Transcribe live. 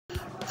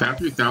Fab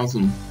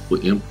 3000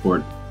 will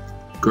import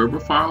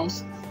Gerber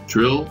files,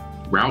 drill,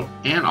 route,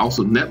 and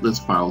also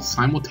netlist files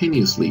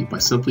simultaneously by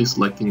simply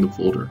selecting the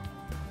folder.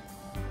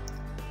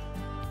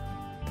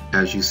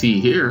 As you see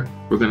here,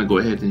 we're going to go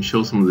ahead and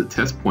show some of the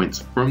test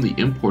points from the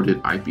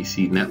imported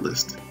IPC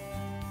netlist.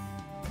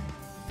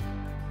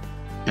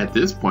 At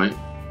this point,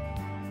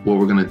 what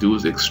we're going to do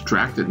is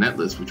extract a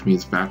netlist, which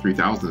means Fab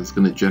 3000 is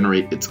going to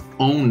generate its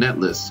own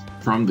netlist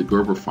from the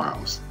Gerber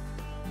files.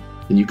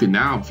 And you can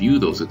now view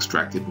those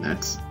extracted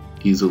nets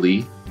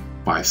easily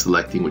by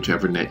selecting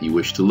whichever net you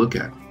wish to look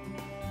at.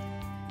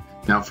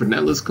 Now for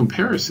netlist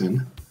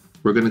comparison,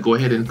 we're going to go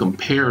ahead and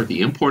compare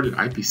the imported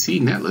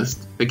IPC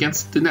netlist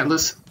against the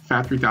netlist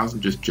Fab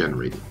 3000 just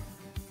generated.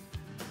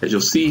 As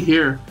you'll see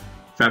here,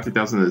 Fab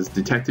 3000 has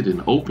detected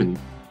an open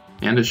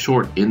and a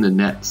short in the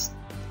nets,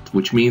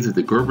 which means that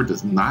the Gerber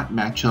does not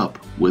match up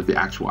with the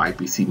actual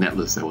IPC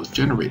netlist that was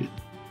generated.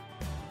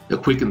 A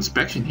quick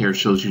inspection here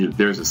shows you that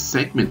there's a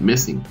segment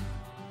missing.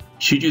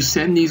 Should you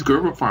send these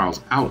Gerber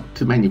files out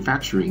to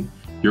manufacturing,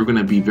 you're going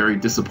to be very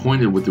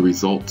disappointed with the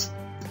results.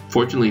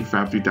 Fortunately,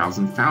 Fab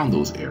 3000 found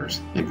those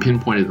errors and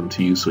pinpointed them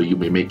to you so you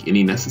may make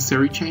any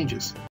necessary changes.